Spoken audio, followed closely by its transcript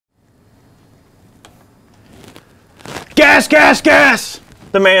Gas, gas, gas!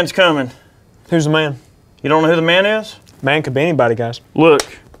 The man's coming. Who's the man? You don't know who the man is? Man could be anybody, guys.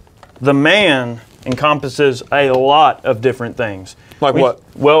 Look, the man encompasses a lot of different things. Like what?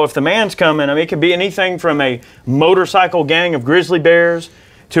 Well, if the man's coming, I mean, it could be anything from a motorcycle gang of grizzly bears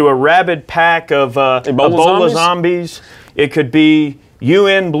to a rabid pack of Ebola zombies. It could be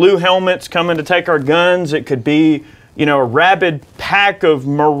UN blue helmets coming to take our guns. It could be, you know, a rabid pack of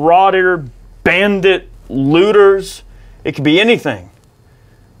marauder bandit looters. It could be anything.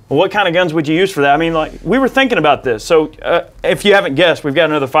 Well, what kind of guns would you use for that? I mean, like, we were thinking about this. So if you haven't guessed, we've got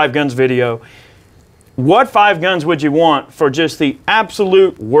another 5 guns video. What 5 guns would you want for just the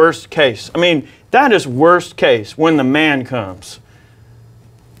absolute worst case? I mean, that is worst case when the man comes.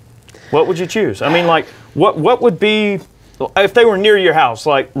 What would you choose? I mean, like, what would be, if they were near your house,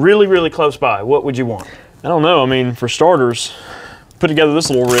 like really, really close by, what would you want? I don't know. I mean, for starters, put together this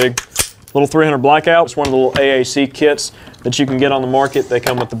little rig. Little 300 Blackout. It's one of the little AAC kits that you can get on the market. They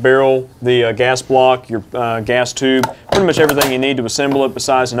come with the barrel, the gas block, your gas tube, pretty much everything you need to assemble it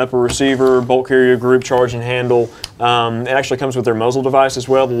besides an upper receiver, bolt carrier group, charging handle. It actually comes with their muzzle device as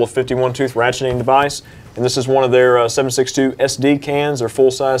well, the little 51 tooth ratcheting device. And this is one of their 7.62 SD cans, their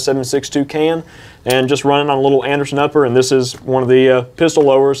full-size 7.62 can, and just running on a little Anderson upper. And this is one of the pistol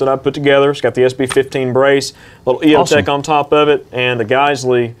lowers that I put together. It's got the SB15 brace, a little EOTech on top of it, and the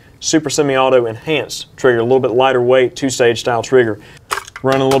Geisley Super Semi-Auto Enhanced trigger, a little bit lighter weight, 2-stage style trigger.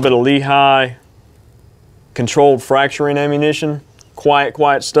 Running a little bit of Lehigh controlled fracturing ammunition,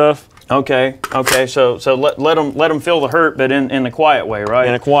 quiet stuff. Okay, so let them feel the hurt, but in a quiet way, right?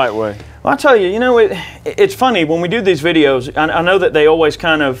 In a quiet way. Well, I'll tell you, you know, it's funny, when we do these videos, I know that they always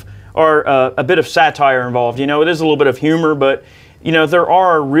kind of are a bit of satire involved. You know, it is a little bit of humor, but, you know, there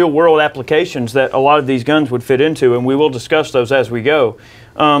are real-world applications that a lot of these guns would fit into, and we will discuss those as we go.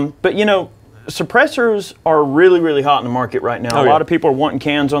 But, you know, suppressors are really hot in the market right now. A lot of people are wanting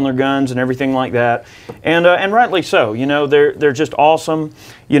cans on their guns and everything like that, and rightly so. You know, they're just awesome.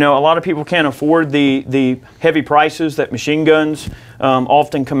 You know, a lot of people can't afford the heavy prices that machine guns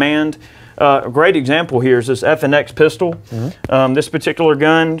often command. A great example here is this FNX pistol. This particular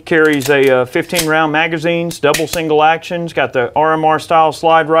gun carries a 15-round magazines, double single actions, got the RMR style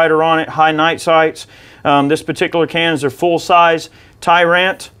slide rider on it, high night sights. This particular can is their full-size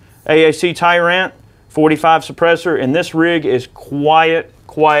Tyrant, AAC Tyrant, 45 suppressor, and this rig is quiet.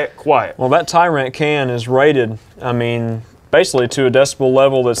 Well, that Tyrant can is rated, I mean, basically to a decibel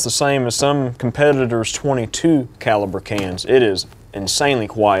level that's the same as some competitors' 22 caliber cans. It is insanely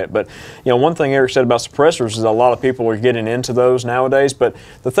quiet. But, you know, one thing Eric said about suppressors is a lot of people are getting into those nowadays. But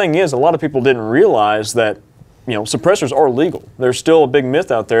the thing is, a lot of people didn't realize that, you know, suppressors are legal. There's still a big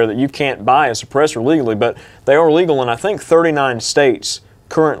myth out there that you can't buy a suppressor legally, but they are legal in, I think, 39 states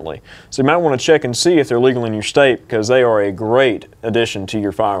currently. So you might want to check and see if they're legal in your state, because they are a great addition to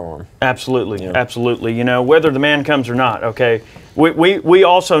your firearm. Absolutely, absolutely. You know, whether the man comes or not, okay? We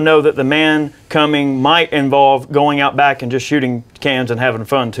also know that the man coming might involve going out back and just shooting cans and having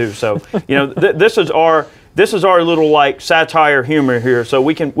fun too. So, you know, this is our little, like, satire humor here, so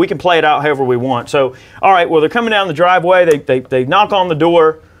we can play it out however we want. So, all right, well, they're coming down the driveway, they knock on the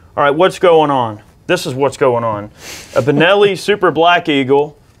door. All right, what's going on? This is what's going on. A Benelli Super Black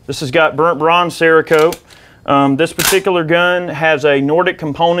Eagle. This has got burnt bronze Cerakote. This particular gun has a Nordic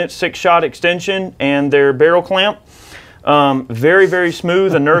Components 6-shot extension and their barrel clamp. Very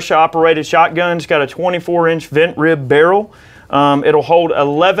smooth, inertia operated shotgun. It's got a 24-inch vent rib barrel. It'll hold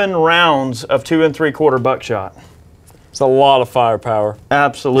 11 rounds of 2 3/4 buckshot. It's a lot of firepower.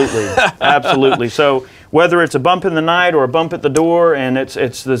 Absolutely, absolutely. So whether it's a bump in the night or a bump at the door, and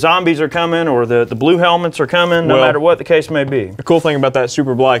it's the zombies are coming or the blue helmets are coming, no matter what the case may be. The cool thing about that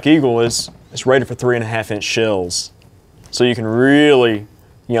Super Black Eagle is it's rated for 3.5-inch shells, so you can really,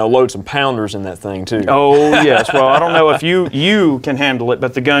 you know, load some pounders in that thing too. Oh yes. Well, I don't know if you can handle it,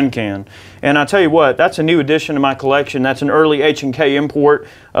 but the gun can. And I tell you what, that's a new addition to my collection. That's an early H&K import,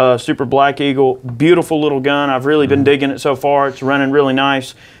 Super Black Eagle. Beautiful little gun. I've really been digging it so far. It's running really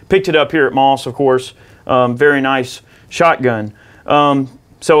nice. Picked it up here at Moss, of course. Very nice shotgun.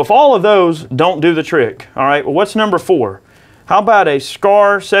 So if all of those don't do the trick, all right, well, what's number 4? How about a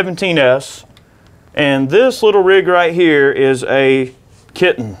Scar 17S? And this little rig right here is a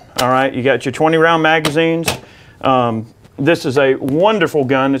kitten. All right, you got your 20-round magazines. This is a wonderful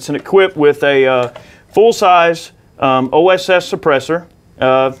gun. It's equipped with a full-size OSS suppressor,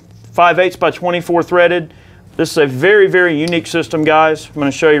 5/8 by 24 threaded. This is a very unique system, guys. I'm going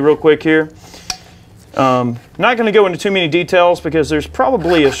to show you real quick here. Not going to go into too many details because there's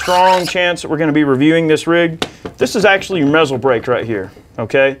probably a strong chance that we're going to be reviewing this rig. This is actually your muzzle brake right here,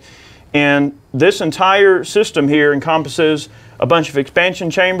 okay? And this entire system here encompasses a bunch of expansion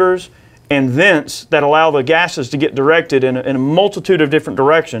chambers and vents that allow the gases to get directed in a multitude of different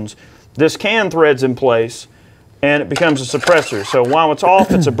directions. This can threads in place and it becomes a suppressor. So while it's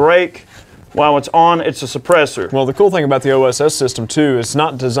off, it's a brake. While it's on, it's a suppressor. Well, the cool thing about the OSS system too, it's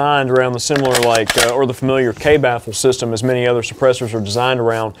not designed around the similar or the familiar K-baffle system as many other suppressors are designed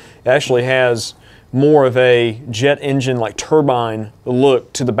around. It actually has more of a jet engine like turbine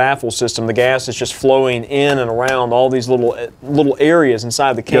look to the baffle system. The gas is just flowing in and around all these little areas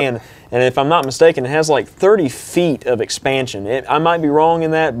inside the can. Yep. And if I'm not mistaken, it has like 30 feet of expansion. I might be wrong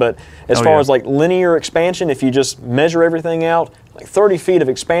in that, but as far as like linear expansion, if you just measure everything out, like 30 feet of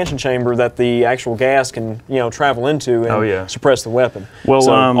expansion chamber that the actual gas can, travel into and suppress the weapon. Well,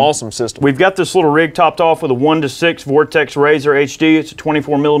 so, awesome system. We've got this little rig topped off with a 1:6 Vortex Razor HD. It's a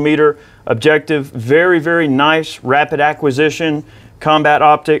 24mm objective. Very, very nice, rapid acquisition, combat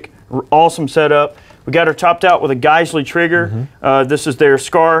optic, awesome setup. We got her topped out with a Geisley trigger. This is their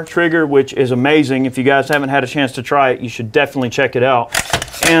SCAR trigger, which is amazing. If you guys haven't had a chance to try it, you should definitely check it out.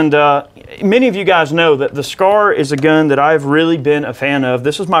 And many of you guys know that the SCAR is a gun that I've really been a fan of.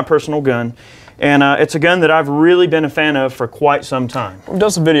 This is my personal gun. And it's a gun that I've really been a fan of for quite some time. We've done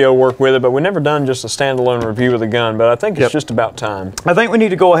some video work with it, but we've never done just a standalone review of the gun, but I think it's just about time. I think we need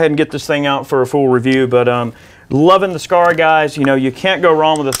to go ahead and get this thing out for a full review, but loving the SCAR, guys. You can't go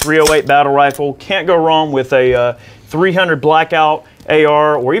wrong with a 308 battle rifle. Can't go wrong with a 300 Blackout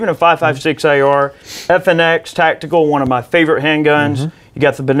AR or even a 5.56 AR. FNX Tactical, one of my favorite handguns. You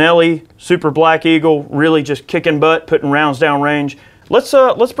got the Benelli Super Black Eagle, really just kicking butt, putting rounds down range. Let's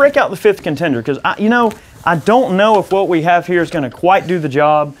break out the fifth contender, because I don't know if what we have here is going to quite do the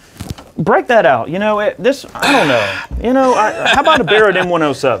job. Break that out. I don't know. How about a Barrett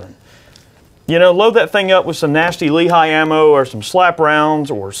M107? Load that thing up with some nasty Lehigh ammo or some slap rounds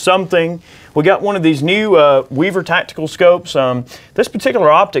or something. We got one of these new Weaver tactical scopes. This particular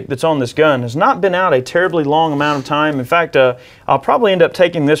optic that's on this gun has not been out a terribly long amount of time. In fact, I'll probably end up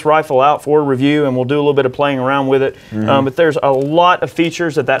taking this rifle out for a review and we'll do a little bit of playing around with it. But there's a lot of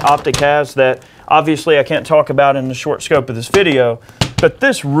features that optic has that obviously I can't talk about in the short scope of this video. But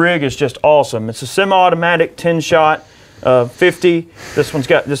this rig is just awesome. It's a semi-automatic 10-shot. 50. This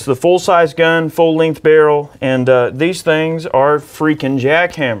is the full-size gun, full-length barrel, and these things are freaking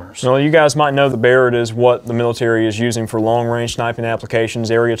jackhammers. Well, you guys might know the Barrett is what the military is using for long-range sniping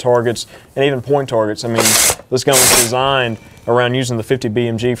applications, area targets, and even point targets. I mean, this gun was designed around using the 50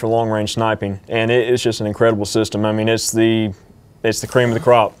 BMG for long-range sniping, and it's just an incredible system. I mean, it's the cream of the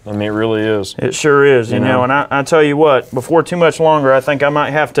crop. I mean, it really is. It sure is, you know, and I tell you what, before too much longer, I think I might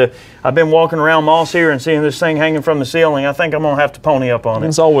have to, I've been walking around Moss here and seeing this thing hanging from the ceiling. I think I'm going to have to pony up on it.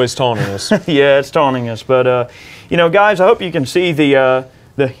 It's always taunting us. Yeah, it's taunting us. But, you know, guys, I hope you can see the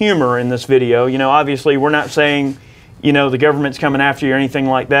humor in this video. You know, obviously, we're not saying, you know, the government's coming after you or anything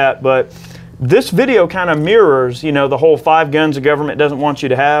like that, but this video kind of mirrors, you know, the whole 5 guns the government doesn't want you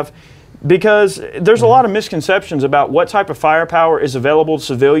to have. Because there's a lot of misconceptions about what type of firepower is available to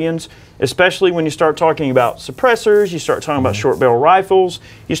civilians, especially when you start talking about suppressors, you start talking about short barrel rifles,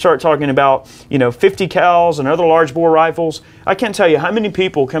 you start talking about, you know, 50 cals and other large bore rifles. I can't tell you how many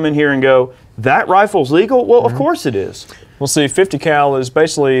people come in here and go, that rifle's legal? Well, of course it is. Well, see, 50 cal is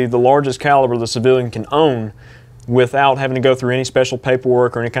basically the largest caliber the civilian can own without having to go through any special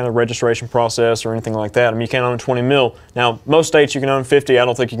paperwork or any kind of registration process or anything like that. I mean, you can't own 20 mil. Now, most states you can own 50. I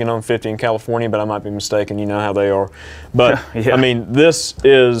don't think you can own 50 in California, but I might be mistaken. You know how they are. But, yeah. I mean, this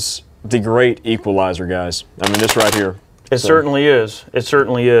is the great equalizer, guys. I mean, this right here. It certainly is. It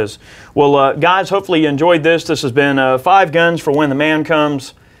certainly is. Well, guys, hopefully you enjoyed this. This has been 5 guns for when the man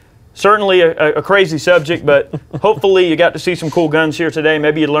comes. Certainly a crazy subject, but hopefully you got to see some cool guns here today.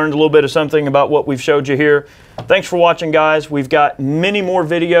 Maybe you learned a little bit of something about what we've showed you here. Thanks for watching, guys. We've got many more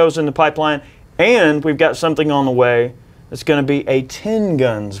videos in the pipeline, and we've got something on the way that's going to be a 10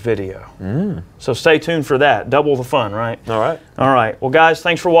 guns video. So stay tuned for that. Double the fun, right? All right. All right. Well, guys,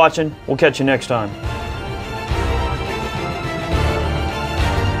 thanks for watching. We'll catch you next time.